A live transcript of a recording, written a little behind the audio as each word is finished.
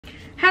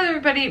Hello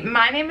everybody,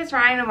 my name is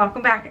Ryan and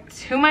welcome back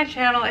to my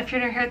channel. If you're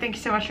new here, thank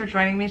you so much for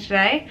joining me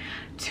today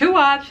to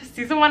watch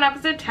season 1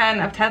 episode 10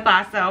 of Ted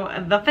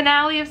Lasso, the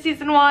finale of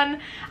season 1.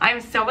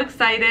 I'm so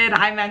excited.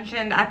 I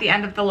mentioned at the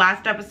end of the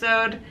last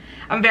episode,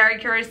 I'm very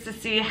curious to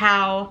see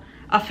how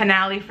a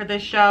finale for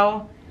this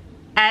show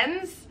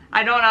ends.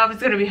 I don't know if it's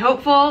going to be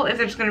hopeful, if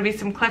there's going to be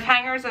some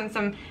cliffhangers and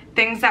some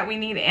things that we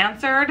need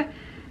answered.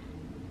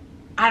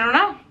 I don't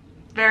know.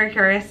 Very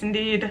curious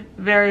indeed.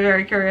 Very,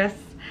 very curious.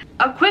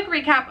 A quick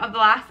recap of the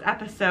last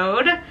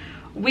episode.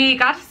 We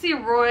got to see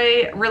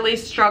Roy really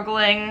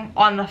struggling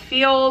on the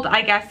field.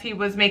 I guess he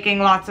was making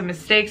lots of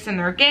mistakes in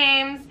their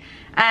games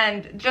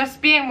and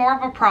just being more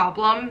of a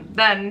problem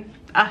than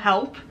a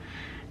help.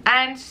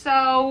 And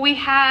so we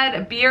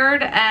had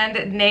Beard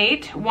and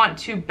Nate want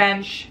to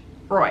bench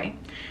Roy.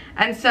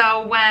 And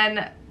so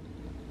when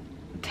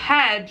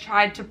Ted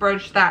tried to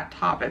broach that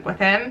topic with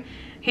him,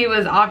 he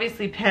was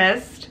obviously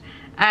pissed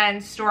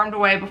and stormed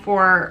away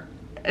before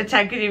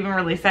Ted could even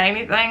really say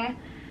anything.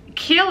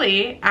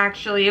 Keely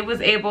actually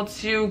was able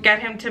to get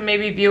him to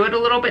maybe view it a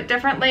little bit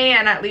differently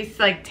and at least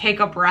like take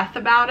a breath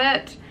about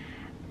it,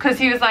 because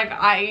he was like,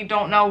 I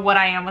don't know what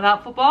I am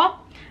without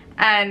football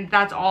and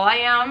that's all I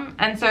am.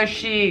 And so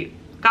she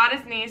got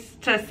his niece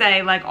to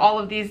say like all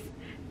of these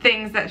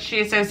things that she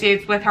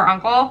associates with her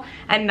uncle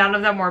and none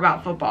of them were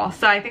about football.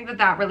 So I think that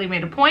that really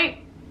made a point.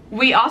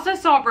 We also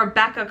saw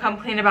Rebecca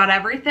come clean about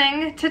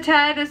everything to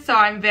Ted, so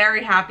I'm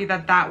very happy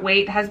that that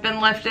weight has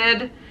been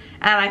lifted. And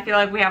I feel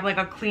like we have like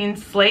a clean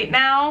slate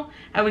now,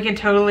 and we can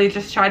totally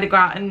just try to go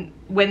out and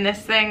win this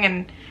thing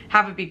and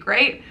have it be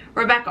great.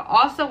 Rebecca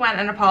also went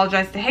and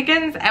apologized to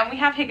Higgins, and we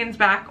have Higgins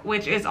back,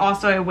 which is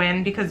also a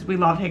win because we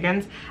love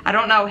Higgins. I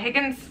don't know,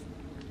 Higgins,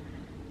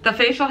 the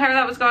facial hair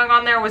that was going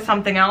on there was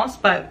something else,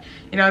 but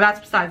you know,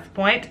 that's besides the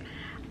point.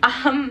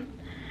 And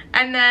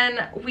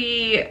then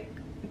we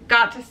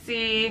got to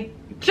see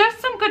just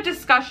some good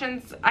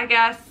discussions, I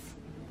guess,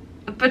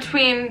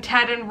 between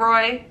Ted and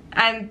Roy,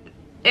 and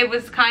it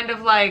was kind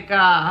of like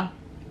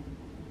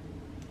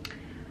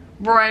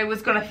Roy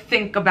was gonna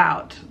think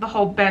about the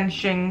whole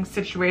benching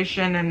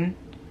situation and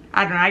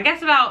I don't know, I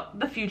guess about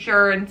the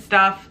future and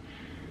stuff.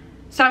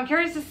 So I'm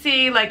curious to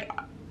see, like,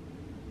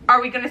 are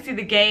we gonna see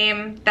the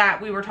game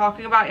that we were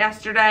talking about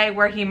yesterday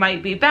where he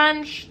might be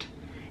benched?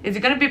 Is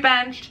he gonna be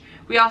benched?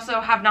 We also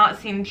have not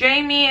seen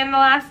Jamie in the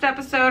last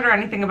episode or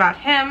anything about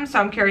him, so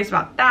I'm curious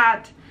about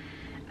that.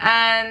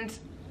 And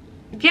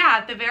yeah,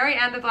 at the very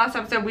end of the last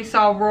episode, we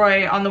saw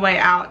Roy on the way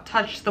out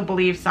touch the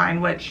believe sign,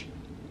 which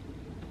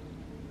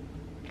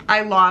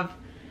I love.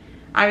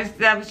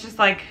 That was just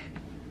like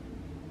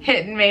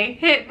hitting me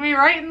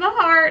right in the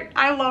heart.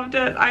 I loved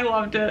it. I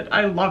loved it.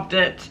 I loved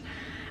it.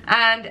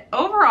 And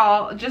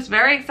overall, just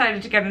very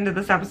excited to get into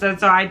this episode,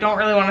 so I don't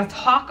really want to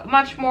talk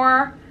much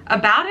more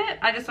about it.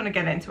 I just want to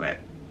get into it.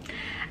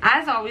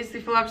 As always,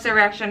 the full episode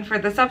reaction for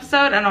this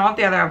episode and all of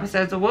the other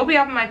episodes will be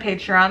up on my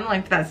Patreon, the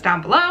link for that's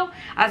down below,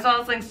 as well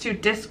as links to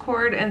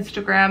Discord,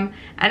 Instagram,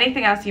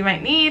 anything else you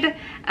might need.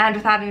 And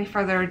without any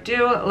further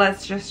ado,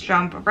 let's just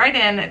jump right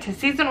in to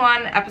season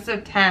 1,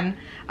 episode 10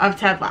 of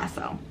Ted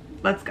Lasso.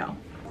 Let's go.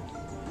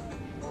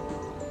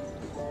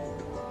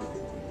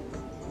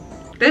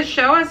 This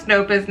show has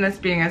no business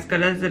being as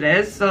good as it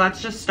is, so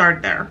let's just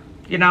start there,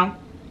 you know?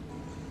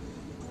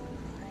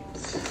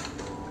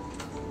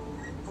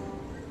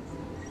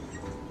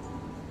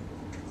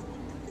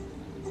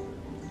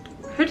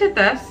 Who did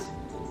this?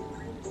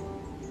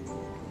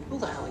 Who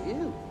the hell are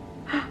you?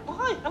 Oh,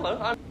 hi,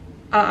 hello.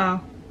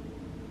 Uh-oh.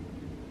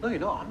 No, you're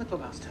not. I'm the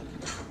clubhouse, Ted.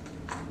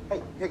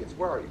 Hey, Higgins,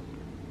 where are you?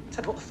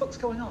 Ted, what the fuck's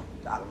going on?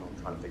 I don't know.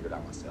 I'm trying to figure it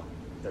out myself.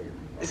 There you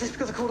go. Is this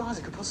because I called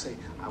Isaac a pussy?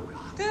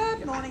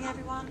 Good morning,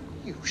 everyone.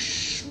 You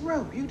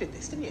shrew. You did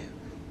this, didn't you?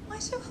 Why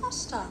so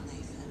hostile,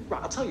 Nathan?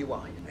 Right, I'll tell you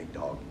why. Hey,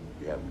 dog,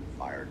 you haven't been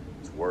fired.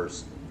 It's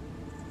worse.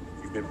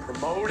 You've been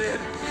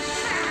promoted.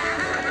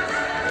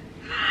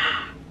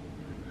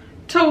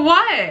 To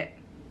what?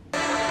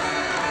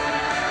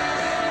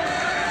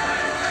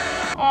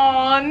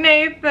 Oh,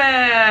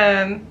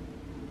 Nathan.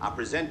 I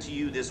present to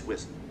you this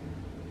whiskey,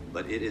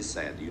 but it is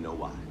sad. Do you know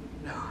why?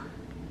 No.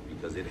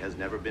 Because it has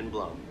never been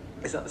blown.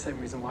 Is that the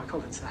same reason why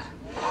Colin's sad?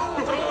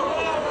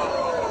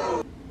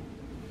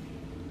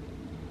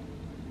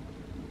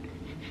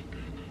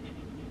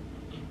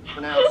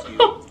 Pronounce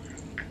you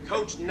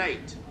Coach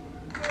Nate.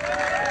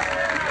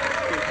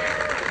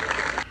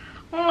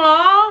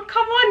 Aw,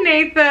 come on,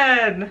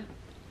 Nathan.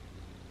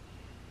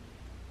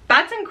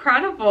 That's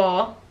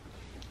incredible.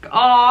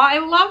 Aw, I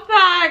love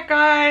that,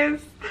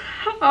 guys.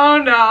 Oh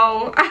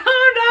no.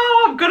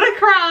 Oh no, I'm gonna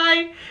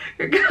cry.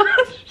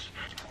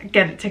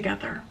 Get it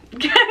together.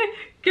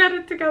 Get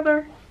it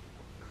together.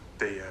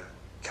 The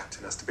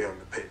captain has to be on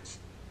the pitch.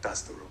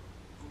 That's the rule.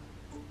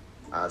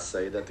 I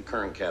say that the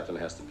current captain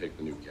has to pick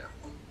the new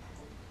captain.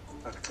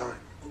 I decline.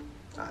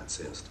 I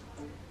insist.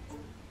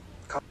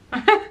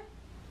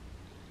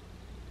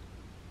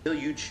 Till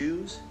you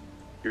choose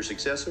your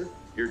successor,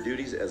 your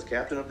duties as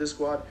captain of this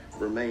squad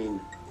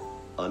remain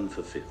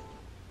unfulfilled.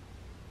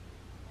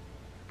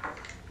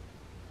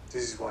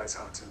 This is why it's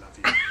hard to love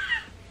you.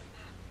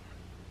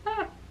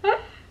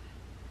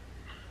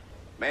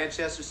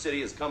 Manchester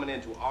City is coming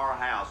into our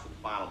house for the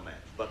final match.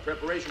 But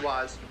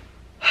preparation-wise...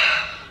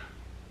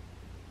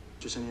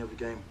 Just any other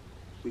game.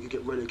 We could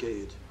get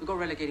relegated. We got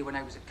relegated when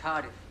I was at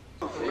Cardiff.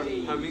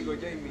 Amigo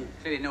Jamie.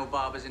 Clearly no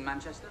barbers in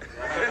Manchester.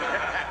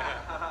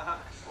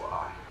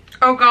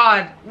 Oh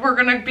God, we're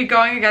gonna be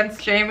going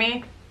against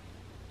Jamie.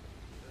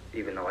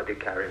 Even though I did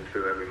carry him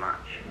through every match,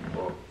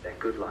 well, they're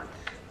good lads.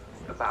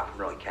 Apart from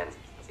Roy Kent,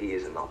 he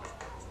is a knob.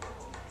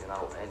 You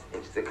know, and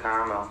it's the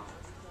karma.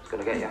 It's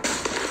gonna get you.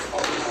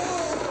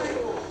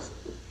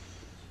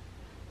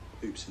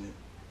 Oops, innit?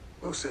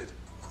 Well said.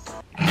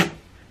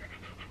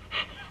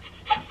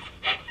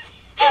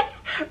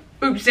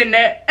 Oops, in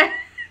it.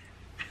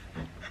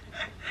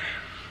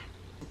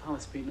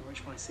 Palace beat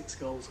Norwich by 6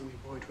 goals and we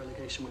avoid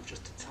relegation with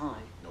just a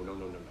tie.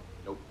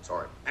 No,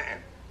 sorry.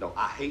 No,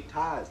 I hate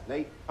ties,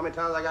 Nate. How many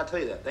times I gotta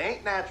tell you that? They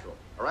ain't natural,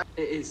 all right?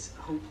 It is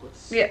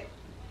hopeless. Yeah.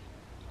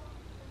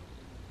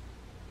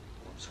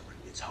 I'm sorry,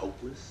 it's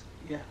hopeless?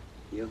 Yeah.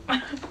 Yeah.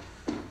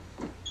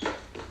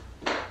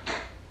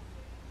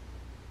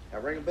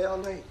 That ring a bell,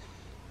 Nate?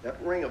 That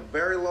ring a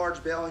very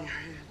large bell in your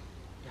head?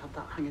 You had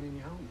that hanging in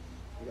your home.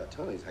 You got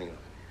tongues hanging on.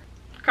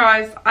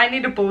 Guys, I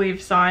need a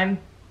believe sign.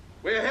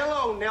 Well,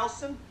 hello,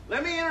 Nelson.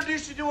 Let me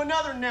introduce you to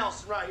another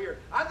Nelson right here.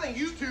 I think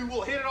you two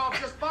will hit it off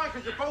just fine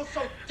because you're both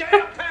so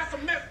damn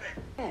pessimistic.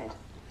 Ed,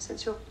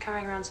 since you're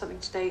carrying around something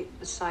today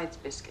besides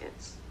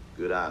biscuits.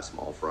 Good eye,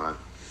 small fry.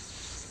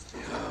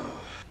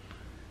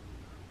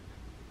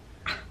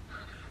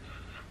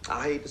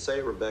 I hate to say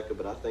it, Rebecca,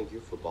 but I think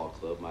your football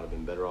club might have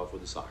been better off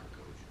with a soccer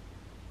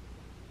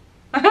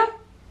coach.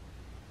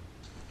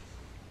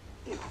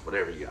 You know,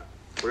 whatever you got.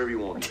 Whatever you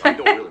want. You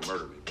don't really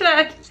murder me.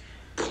 Dad. Just,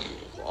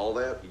 all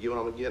that, you get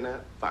what I'm getting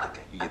at? Fine.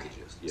 Okay, You get okay. the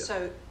gist. Yeah.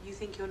 So, you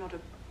think you're not a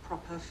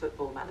proper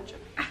football manager?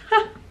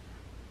 I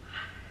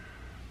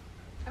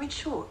mean,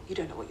 sure, you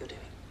don't know what you're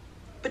doing.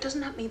 But doesn't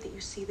that mean that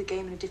you see the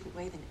game in a different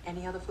way than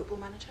any other football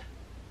manager?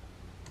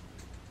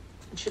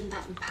 And shouldn't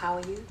that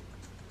empower you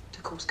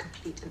to cause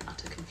complete and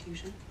utter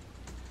confusion?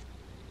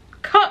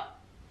 Cut.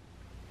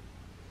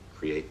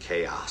 Create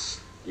chaos.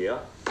 Yeah?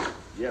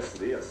 Yes,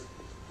 it is.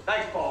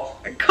 Thanks, Paul.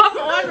 Come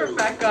on,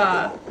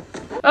 Rebecca.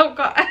 Oh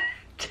God.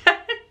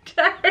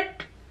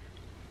 Dad.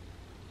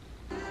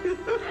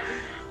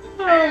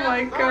 Oh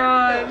my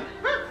God.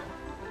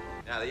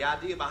 Now, the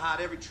idea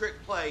behind every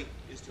trick play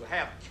is to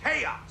have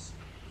chaos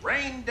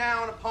rain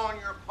down upon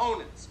your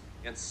opponents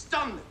and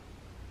stun them,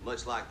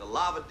 much like the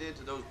lava did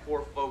to those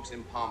poor folks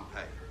in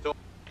Pompeii. So,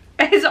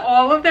 Is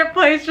all of their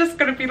plays just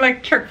gonna be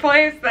like trick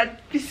plays? That'd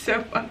be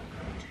so fun.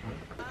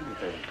 do me a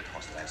favor and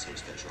toss the Lasso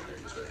Special there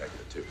just for the heck of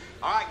it, too.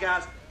 All right,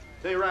 guys.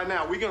 Tell you right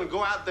now, we're going to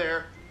go out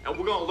there and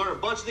we're going to learn a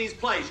bunch of these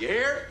plays. You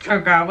hear? Oh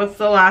God, what's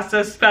the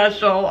Lasso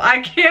Special? I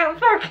can't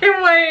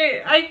fucking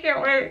wait. I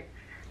can't wait.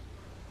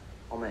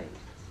 On me.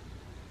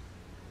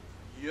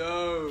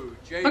 Yo,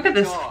 Jamie. Look at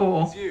this Clark,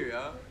 fool. It's you,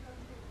 huh?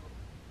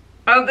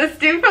 Oh, this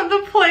dude from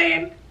the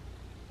plane.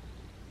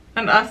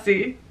 And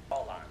Ussie.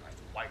 All I like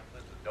white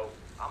listen, dope.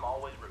 I'm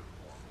always rooting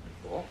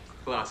for him.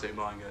 Classic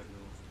mind games.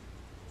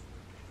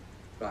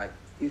 Right,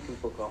 you can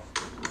fuck off.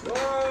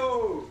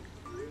 Whoa!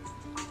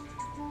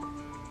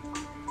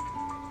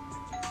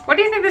 What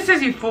do you think this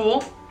is, you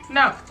fool?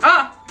 No.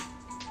 Ah!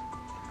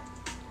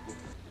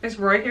 Is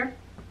Roy here?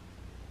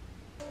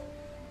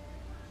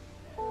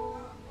 I'm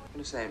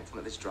gonna say anything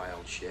at this dry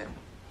old shit.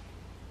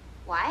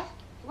 Why?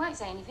 You won't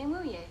say anything,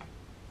 will you?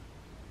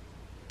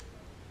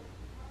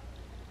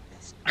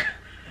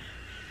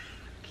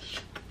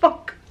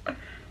 Fuck.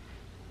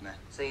 Nah.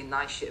 Saying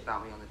nice shit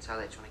about me on the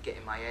telly, trying to get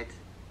in my head.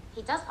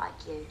 He does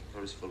like you.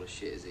 Not as full of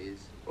shit as he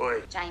is.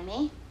 Oi,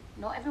 Jamie,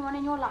 not everyone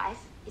in your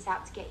life is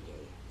out to get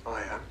you.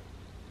 I am.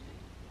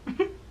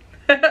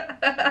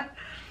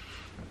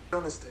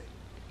 Honesty.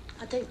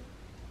 I do.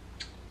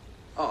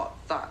 Oh,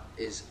 that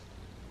is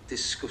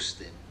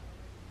disgusting.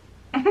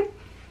 Well,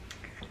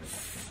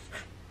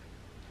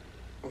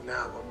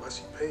 now what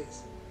mushy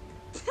peas?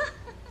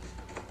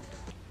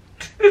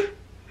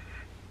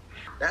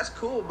 That's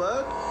cool,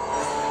 bud.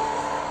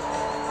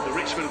 The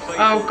Richmond play.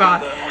 Oh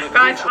God.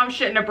 Guys, I'm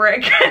shitting a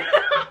brick.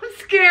 I'm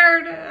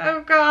scared.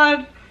 Oh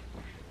God.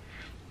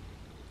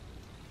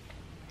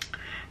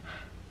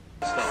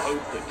 It's the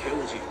hope that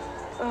kills you.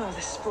 Oh,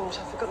 this sport.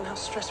 I've forgotten how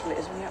stressful it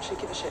is when you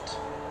actually give a shit.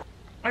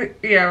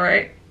 Yeah,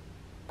 right.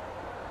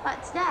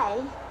 But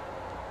today...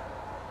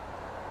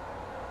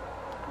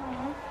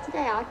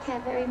 Today I care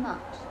very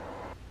much.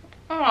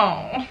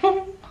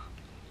 Oh.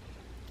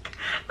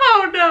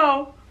 Oh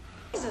no.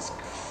 Jesus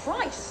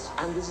Christ!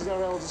 And this is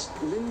our eldest,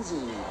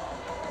 Lindsay.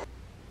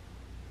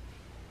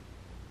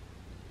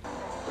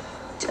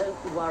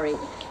 Don't worry,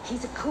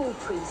 he's a cool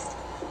priest.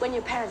 When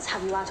your parents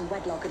have you out of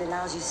wedlock, it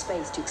allows you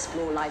space to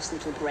explore life's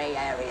little grey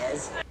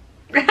areas.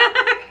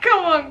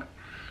 Come on.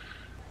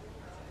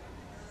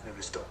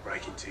 Never stop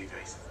breaking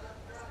TVs.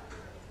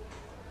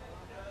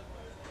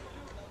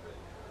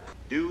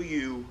 Do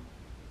you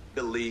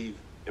believe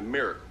in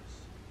miracles?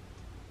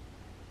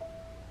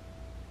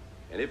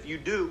 And if you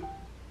do,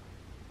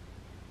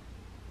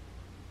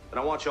 then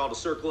I want y'all to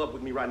circle up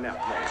with me right now.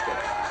 Come on, let's go.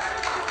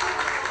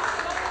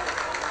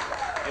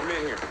 Come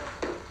in here.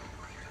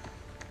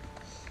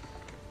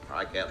 All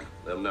right, Captain.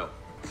 Let them know.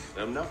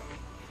 Let them know.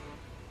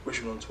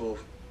 Richmond on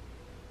 12.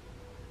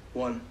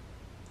 1,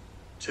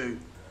 2,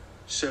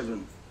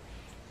 7,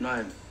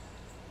 9,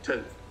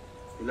 10,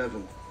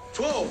 11,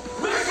 12.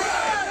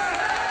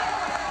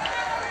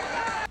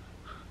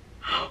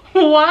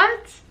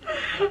 What?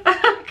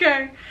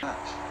 Okay.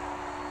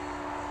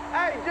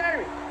 Hey,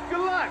 Jamie, good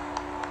luck.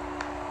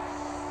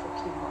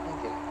 Fucking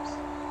mind games.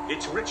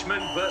 It's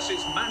Richmond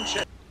versus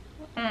Manchester.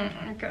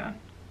 Okay.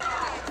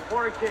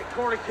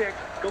 Corner kick.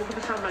 Go for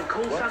the Sandman.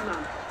 Call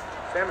Sandman.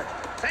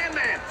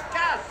 Sandman!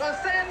 Guys, go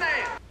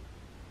Sandman!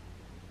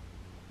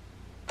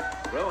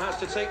 Rowe has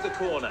to take the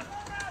corner.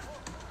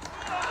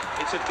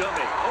 It's a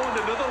dummy. Oh, and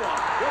another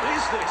one. What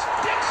is this?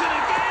 Dixon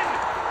again!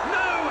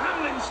 No!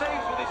 Hamlin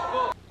saves with his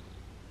foot.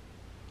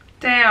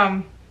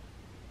 Damn.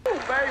 Oh,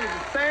 baby, the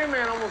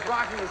Sandman almost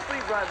rocked him to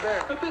sleep right there.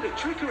 A bit of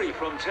trickery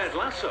from Ted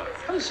Lasso. I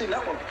haven't seen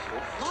that one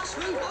before. Nice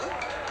move, though.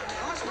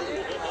 Nice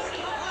move.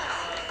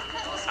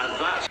 And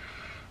that's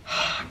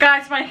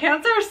Guys, my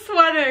hands are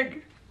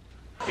sweating.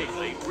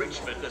 Kingsley.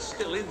 Richmond are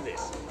still in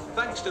this,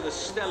 thanks to the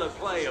stellar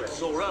play of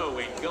Thoreau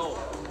in goal.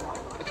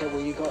 Okay, well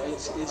you got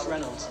it's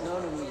Reynolds. No,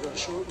 you got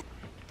short.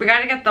 We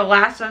gotta get the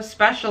Lasso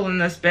Special in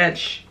this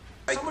bitch.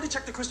 Somebody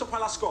check the Crystal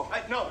Palace score.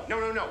 Hey, no,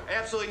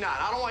 absolutely not.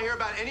 I don't want to hear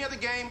about any other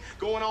game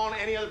going on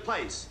any other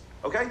place.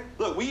 Okay?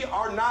 Look, we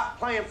are not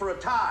playing for a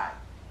tie.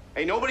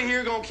 Ain't nobody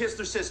here gonna kiss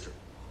their sister.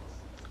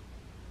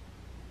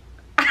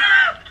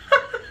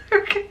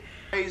 Okay.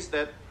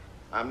 That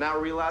I'm now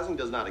realizing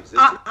does not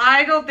exist.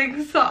 I don't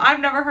think so. I've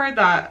never heard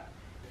that.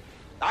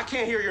 I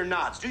can't hear your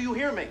nods. Do you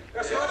hear me?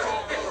 Yes,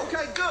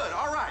 okay, good.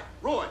 All right.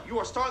 Roy, you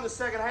are starting the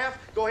second half.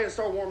 Go ahead and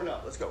start warming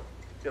up. Let's go.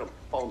 Get him.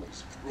 Follow me.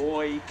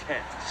 Roy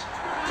Kent.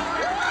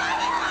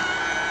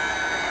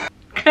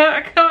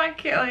 Come on,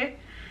 Kelly.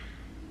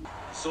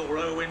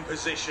 Thoreau in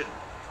position.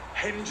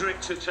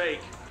 Hendrick to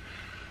take.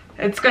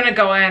 It's gonna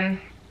go in.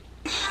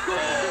 There's still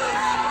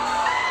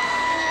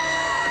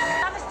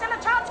a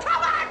chance.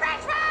 Come on,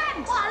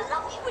 Richmond! Oh, I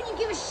love you when you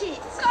give a shit.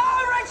 Go,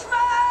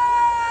 Richmond!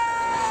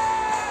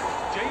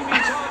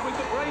 Jamie's on with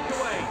the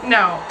breakaway.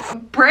 No.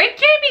 Break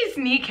Jamie's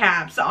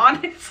kneecaps,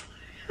 honestly.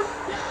 No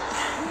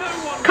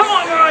one. Come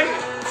on, Roy.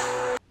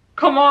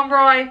 Come on,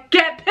 Roy.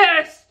 Get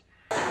pissed.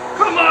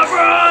 Come on,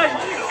 Roy.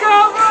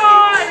 Go,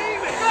 Roy.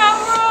 Go,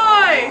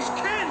 Roy. It's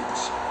Kent.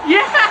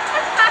 Yeah.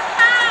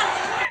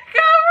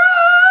 Go,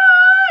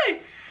 Roy.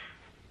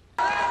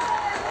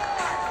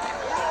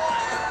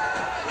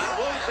 And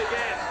once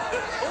again, the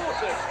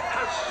tortoise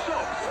has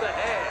stopped the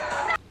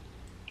hare.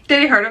 Did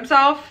he hurt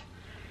himself?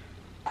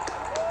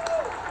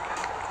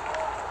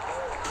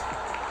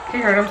 He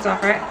hurt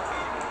himself, right?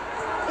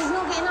 He's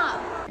not getting up.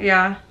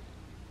 Yeah.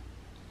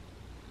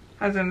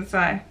 I was gonna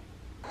say.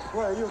 Right,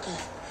 are you okay?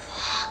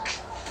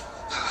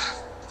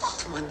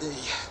 Fuck my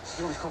knee.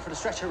 You want to call for the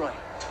stretcher, right?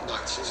 No,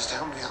 just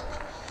help me up.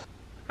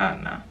 Oh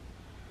no.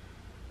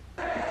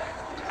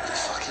 What the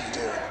fuck are you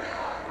doing?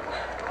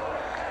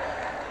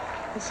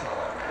 Listen.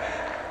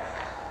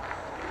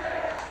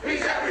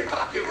 He's every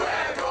fucking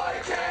where, Roy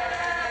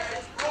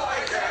Kent. Roy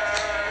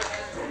Kent.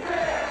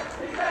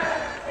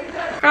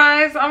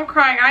 Guys, I'm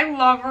crying. I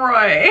love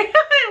Roy.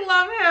 I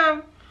love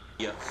him.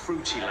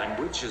 Fruity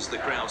language as the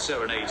crowd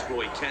serenades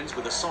Roy Kent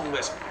with a song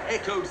that's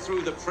echoed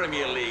through the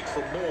Premier League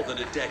for more than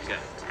a decade.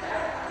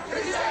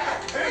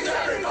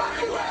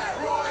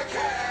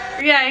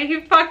 Yeah,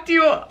 he fucked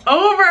you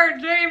over,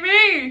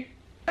 Jamie.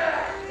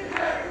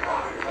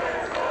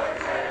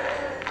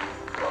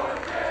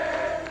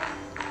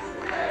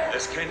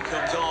 As Kent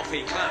comes off,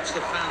 he claps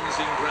the fans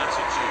in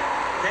gratitude.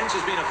 Kent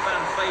has been a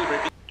fan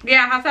favourite.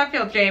 Yeah, how's that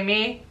feel,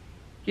 Jamie?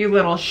 You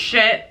little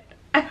shit.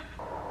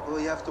 Well,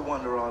 you have to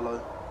wonder,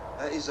 Arlo.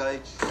 At his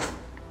age,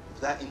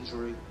 with that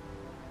injury,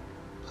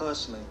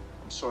 personally,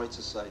 I'm sorry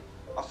to say,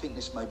 I think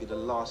this may be the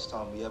last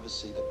time we ever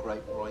see the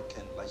great Roy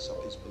Kent lace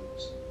up his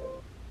boots.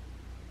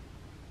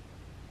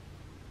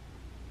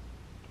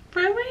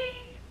 Really?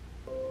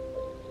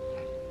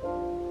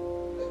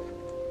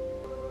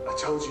 I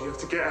told you have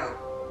to get out.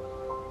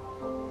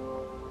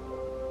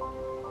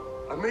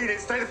 I mean it.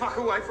 Stay the fuck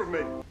away from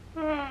me.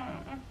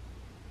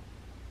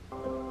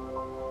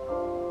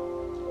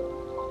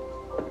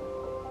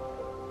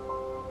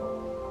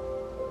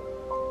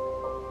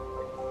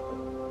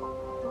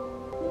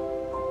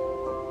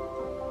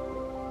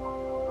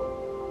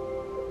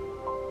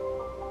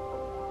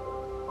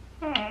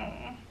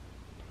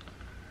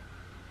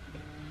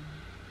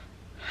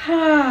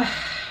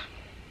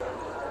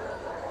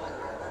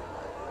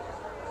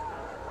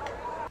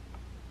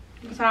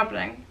 What's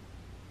happening?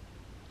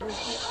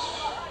 That's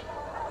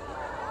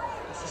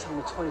the sound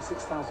of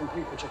 26,000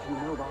 people checking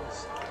the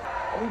mobiles.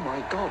 Oh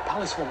my God,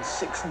 Palace won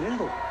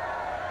 6-0.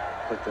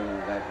 But then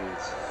that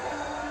means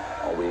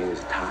all we need is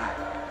a tie.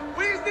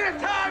 Where's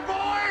this time,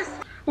 boys?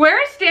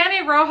 Where's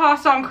Danny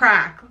Rojas on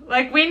crack?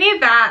 Like, we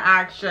need that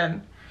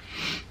action.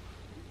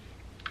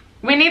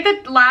 We need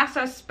the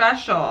Lasso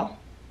Special.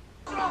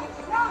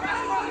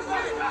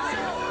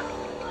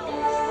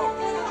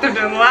 They're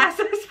doing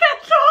Lasso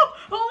Special?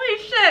 Holy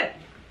shit.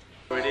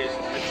 It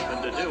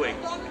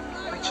doing?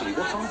 Actually,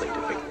 what are they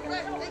doing?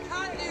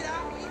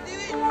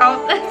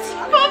 Oh, that's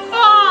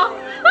football!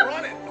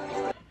 Run it!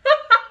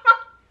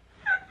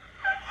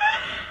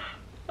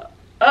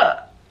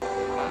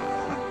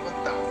 What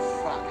the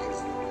fuck is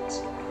this?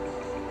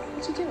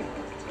 What's he doing?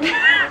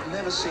 I've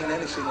never seen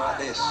anything like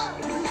this.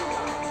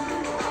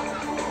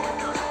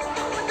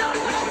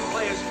 Richmond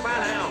players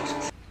fan out.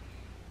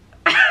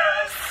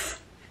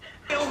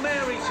 Hail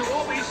Mary to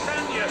Obi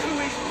Sanya, who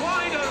is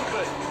wide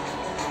open.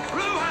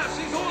 Rojas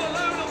is all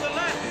alone on the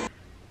left.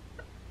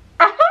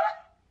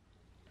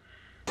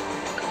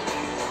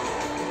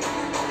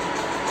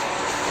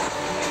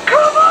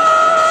 Come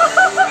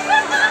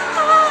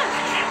on!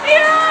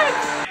 Yes!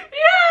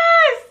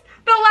 Yes!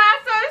 The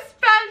Lasso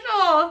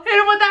Special! Hit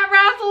him with that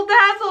razzle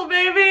dazzle,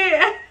 baby!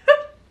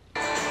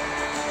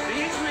 The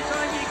injury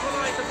time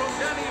equaliser from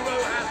Danny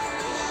Rojas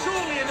is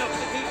surely enough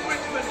to keep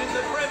Richmond in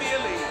the Premier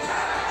League.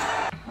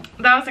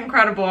 That was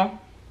incredible.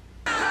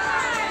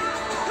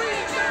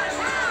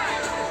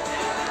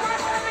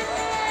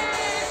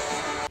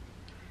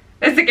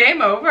 Is the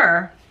game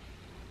over?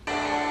 Straight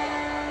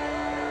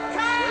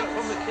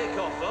from the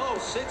kickoff. Oh,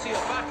 City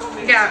are back on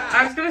the Yeah, attack.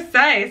 I was gonna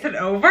say, is it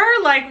over?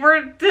 Like,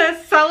 we're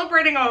just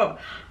celebrating a...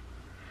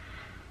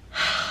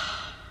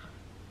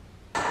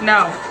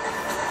 No.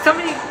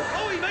 Somebody...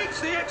 Oh, he makes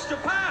the extra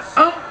pass.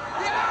 Oh.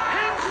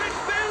 Hendrick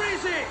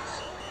buries it.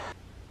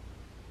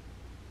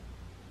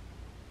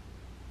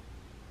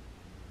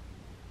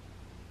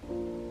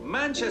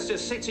 Manchester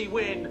City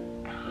win,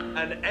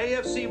 and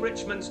AFC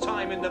Richmond's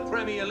time in the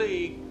Premier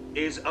League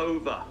is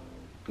over.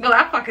 Well,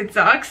 that fucking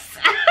sucks.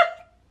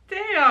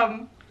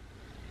 Damn.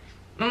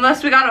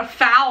 Unless we got a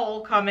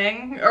foul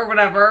coming, or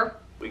whatever.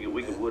 We could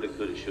woulda,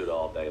 coulda, shoulda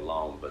all day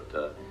long, but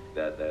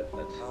that's it's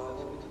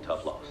a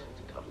tough loss.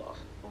 It's a tough loss.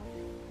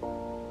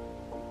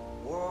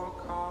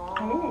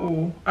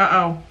 Ooh.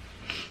 Uh-oh.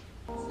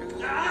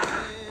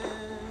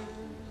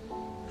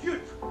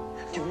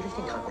 You really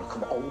think I'm gonna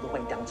come all the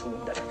way down to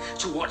London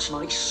to watch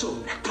my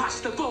son pass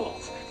the ball?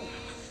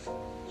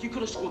 You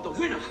could have scored the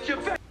winner.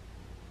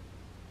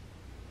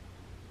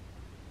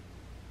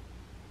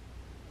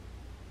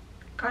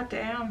 God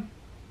damn.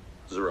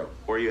 Zero,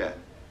 where you at?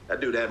 That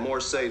dude had more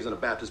saves than a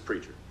Baptist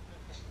preacher.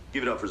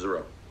 Give it up for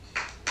Zero.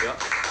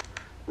 Yep.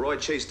 Roy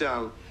chased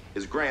down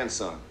his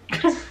grandson.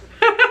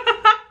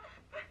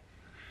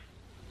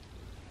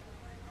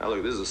 Now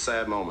look, this is a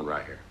sad moment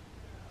right here.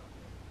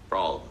 For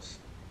all of us.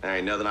 There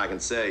ain't nothing I can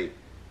say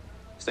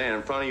standing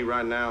in front of you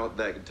right now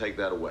that can take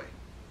that away.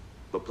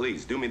 But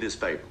please, do me this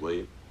favor, will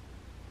you?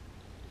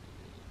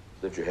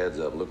 Lift your heads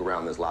up, look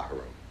around this locker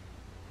room.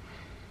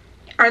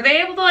 Are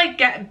they able to, like,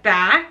 get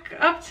back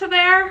up to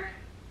there?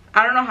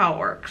 I don't know how it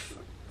works,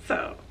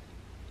 so.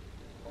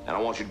 And I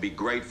want you to be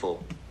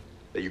grateful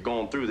that you're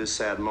going through this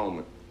sad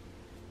moment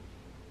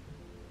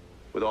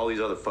with all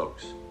these other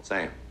folks.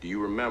 Sam, do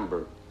you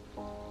remember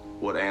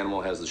what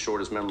animal has the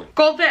shortest memory?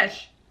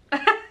 Goldfish.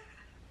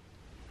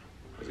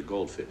 It's a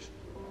goldfish.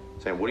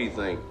 Sam, what do you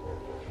think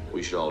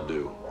we should all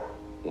do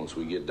once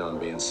we get done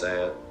being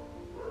sad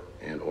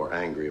and or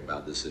angry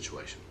about this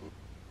situation?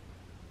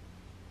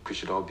 We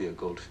should all be a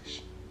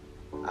goldfish.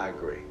 I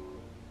agree.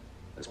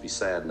 Let's be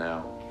sad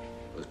now.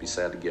 Let's be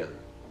sad together.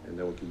 And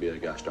then we can be a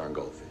gosh darn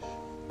goldfish.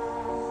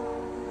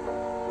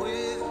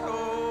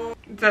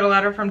 Is that a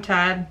letter from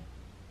Ted?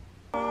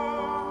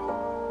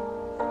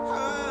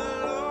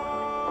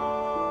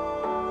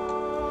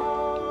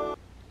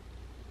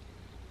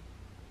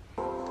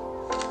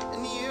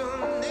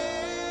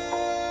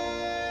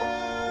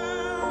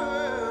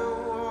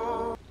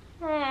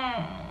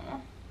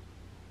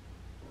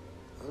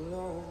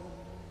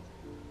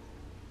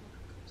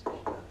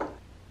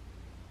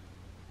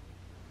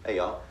 Hey,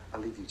 y'all. I'll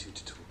leave you two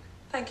to talk.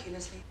 Thank you,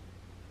 Leslie.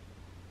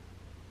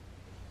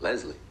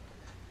 Leslie.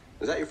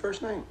 Is that your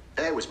first name?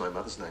 It was my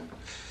mother's name.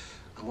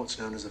 I'm what's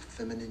known as a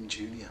feminine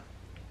junior.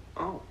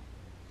 Oh,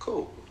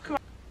 cool.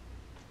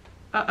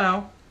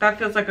 Uh-oh. That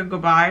feels like a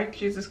goodbye.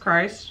 Jesus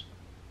Christ.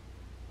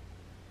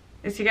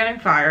 Is he getting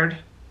fired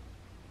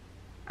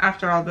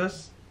after all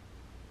this?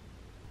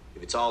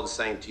 If it's all the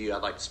same to you,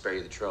 I'd like to spare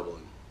you the trouble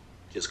and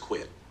just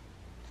quit.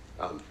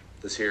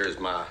 This here is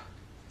my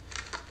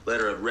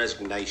letter of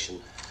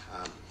resignation.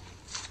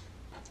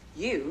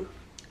 You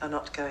are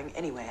not going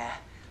anywhere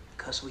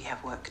because we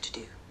have work to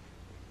do.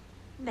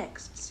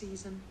 Next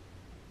season.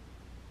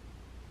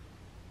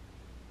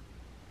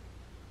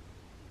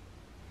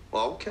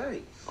 Well,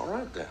 okay. All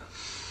right, then.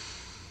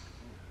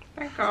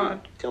 Thank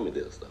God. Tell me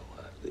this, though.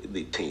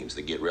 The teams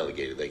that get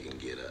relegated, they can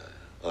get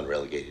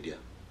unrelegated, yeah?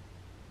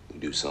 We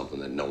do something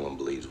that no one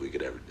believes we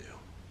could ever do.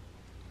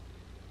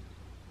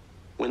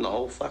 Win the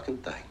whole fucking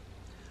thing.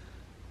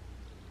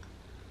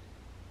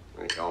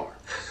 There you are.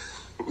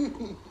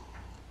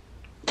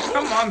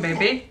 Come on,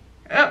 baby.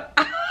 Oh.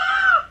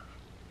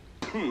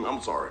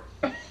 I'm sorry.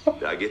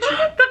 Did I get you?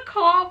 The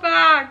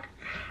callback.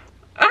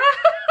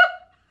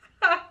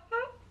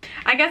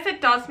 I guess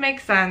it does make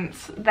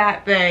sense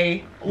that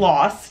they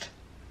lost,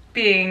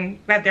 being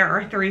that there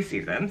are 3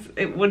 seasons.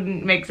 It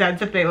wouldn't make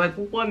sense if they like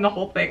won the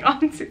whole thing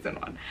on season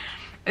 1.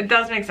 It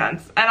does make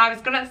sense. And I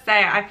was gonna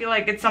say, I feel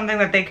like it's something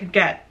that they could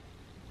get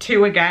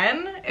to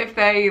again if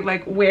they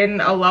like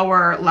win a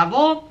lower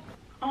level.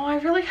 Oh, I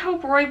really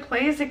hope Roy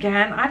plays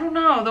again. I don't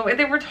know, the way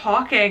they were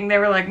talking, they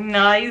were like,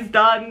 nah, he's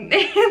done.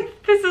 This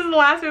is the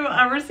last we will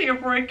ever see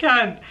of Roy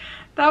Kent.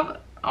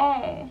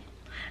 Oh.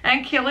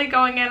 And Keely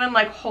going in and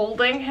like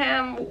holding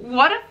him.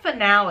 What a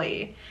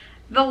finale.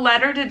 The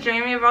letter to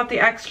Jamie about the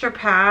extra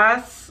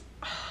pass.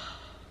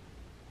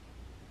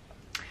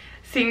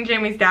 Seeing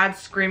Jamie's dad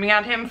screaming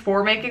at him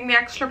for making the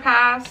extra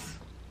pass.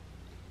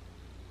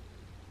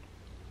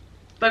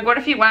 Like, what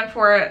if he went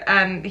for it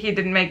and he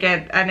didn't make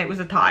it and it was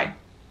a tie?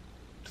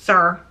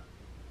 Sir.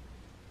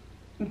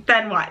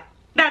 Then what?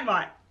 Then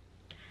what?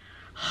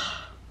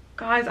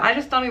 Guys, I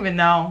just don't even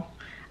know.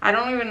 I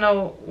don't even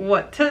know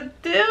what to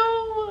do.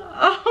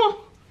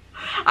 Oh,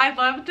 I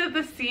loved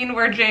the scene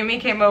where Jamie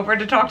came over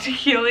to talk to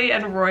Keely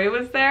and Roy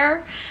was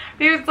there.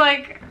 He was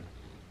like,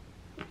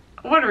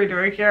 what are we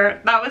doing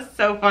here? That was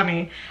so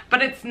funny.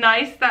 But it's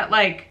nice that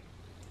like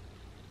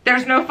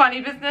there's no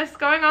funny business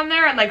going on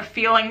there and like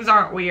feelings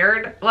aren't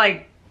weird.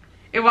 Like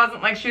it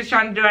wasn't like she was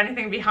trying to do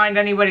anything behind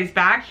anybody's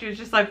back. She was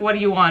just like, what do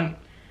you want?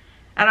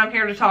 And I'm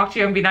here to talk to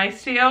you and be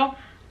nice to you.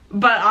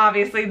 But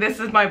obviously this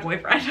is my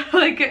boyfriend.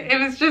 Like it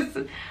was just,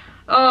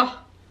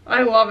 oh,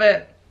 I love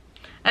it.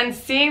 And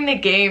seeing the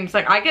games,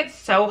 like I get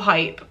so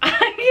hype.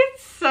 I get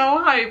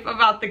so hype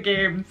about the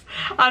games.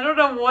 I don't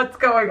know what's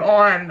going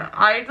on.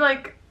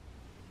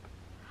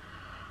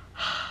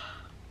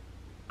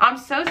 I'm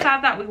so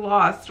sad that we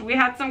lost. We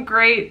had some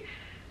great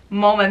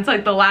moments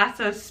like the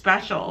Lasso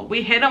Special.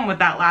 We hit them with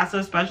that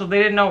Lasso Special. They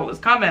didn't know it was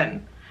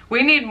coming.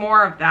 We need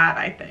more of that,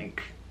 I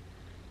think.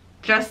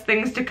 Just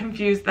things to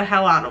confuse the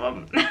hell out of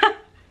them.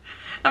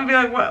 And be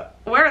like, what?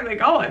 Where are they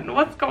going?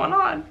 What's going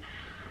on?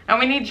 And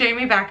we need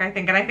Jamie back, I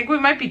think. And I think we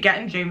might be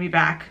getting Jamie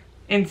back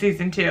in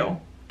season 2,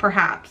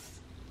 perhaps.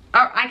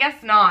 Or I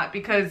guess not,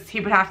 because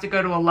he would have to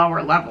go to a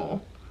lower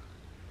level.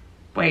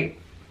 Wait.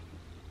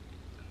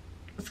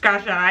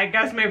 Scotcha, I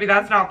guess maybe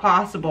that's not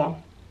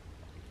possible.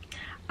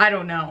 I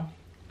don't know.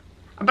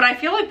 But I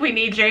feel like we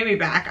need Jamie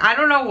back. I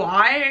don't know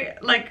why.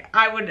 Like,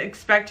 I would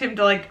expect him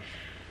to, like,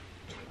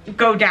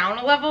 go down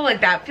a level.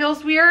 Like, that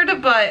feels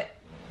weird, but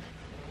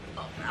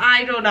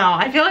I don't know.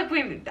 I feel like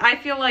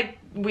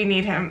we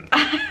need him.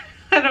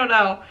 I don't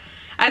know.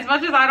 As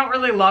much as I don't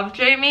really love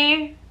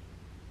Jamie,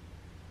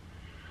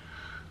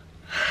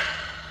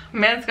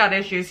 man's got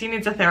issues. He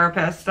needs a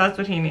therapist. That's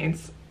what he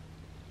needs.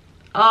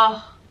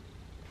 Oh,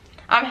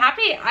 I'm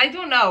happy. I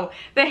don't know.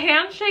 The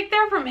handshake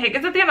there from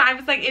Higgins at the end, I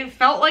was like, it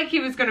felt like he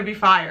was going to be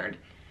fired.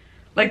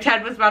 Like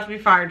Ted was about to be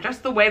fired.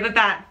 Just the way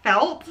that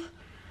felt.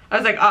 I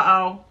was like,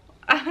 uh-oh.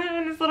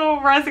 And his little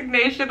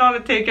resignation on the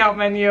takeout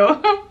menu.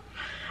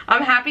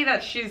 I'm happy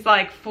that she's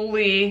like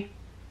fully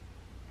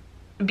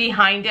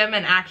behind him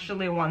and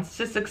actually wants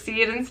to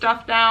succeed and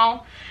stuff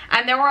now.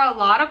 And there were a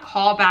lot of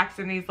callbacks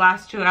in these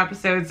last 2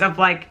 episodes of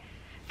like,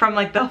 from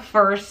like the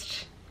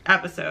first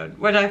episode,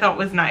 which I thought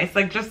was nice.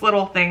 Like just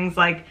little things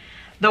like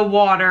the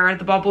water,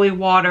 the bubbly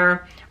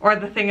water, or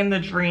the thing in the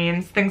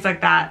dreams, things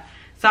like that.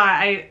 So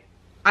I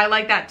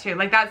like that too.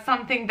 Like that's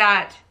something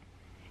that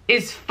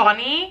is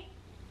funny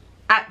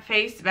at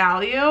face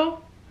value,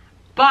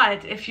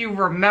 but if you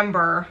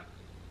remember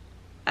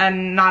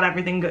and not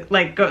everything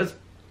like goes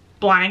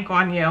blank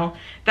on you,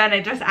 then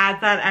it just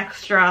adds that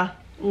extra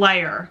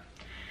layer.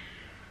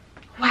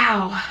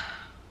 Wow.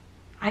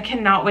 I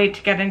cannot wait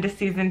to get into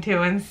season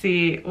 2 and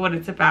see what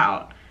it's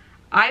about.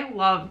 I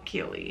love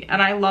Keely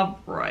and I love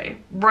Roy.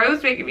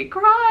 Roy's making me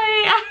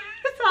cry.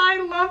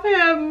 I love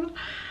him.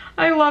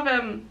 I love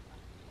him.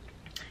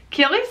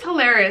 Keely's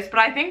hilarious, but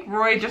I think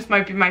Roy just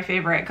might be my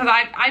favorite because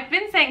I've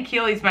been saying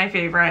Keely's my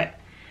favorite,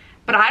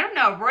 but I don't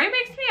know. Roy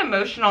makes me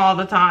emotional all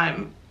the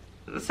time.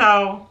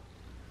 So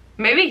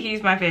maybe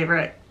he's my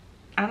favorite.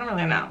 I don't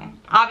really know.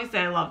 Obviously,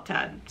 I love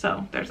Ted,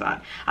 so there's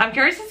that. I'm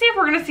curious to see if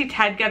we're going to see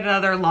Ted get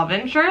another love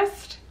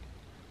interest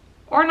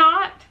or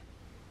not.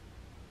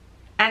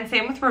 And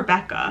same with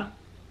Rebecca.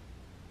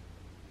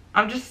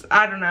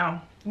 I don't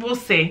know. We'll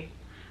see.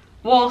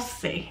 We'll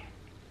see.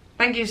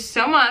 Thank you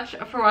so much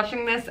for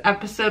watching this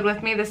episode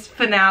with me, this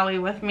finale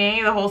with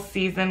me, the whole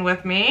season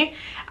with me.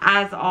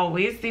 As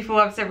always, the full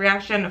episode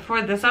reaction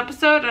for this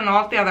episode and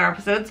all of the other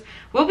episodes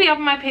will be up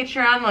on my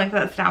Patreon, the link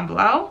that's down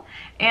below.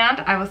 And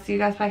I will see you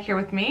guys back here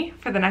with me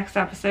for the next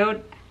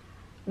episode,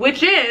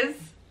 which is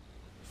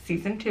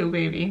season 2,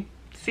 baby.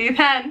 See you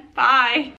then. Bye.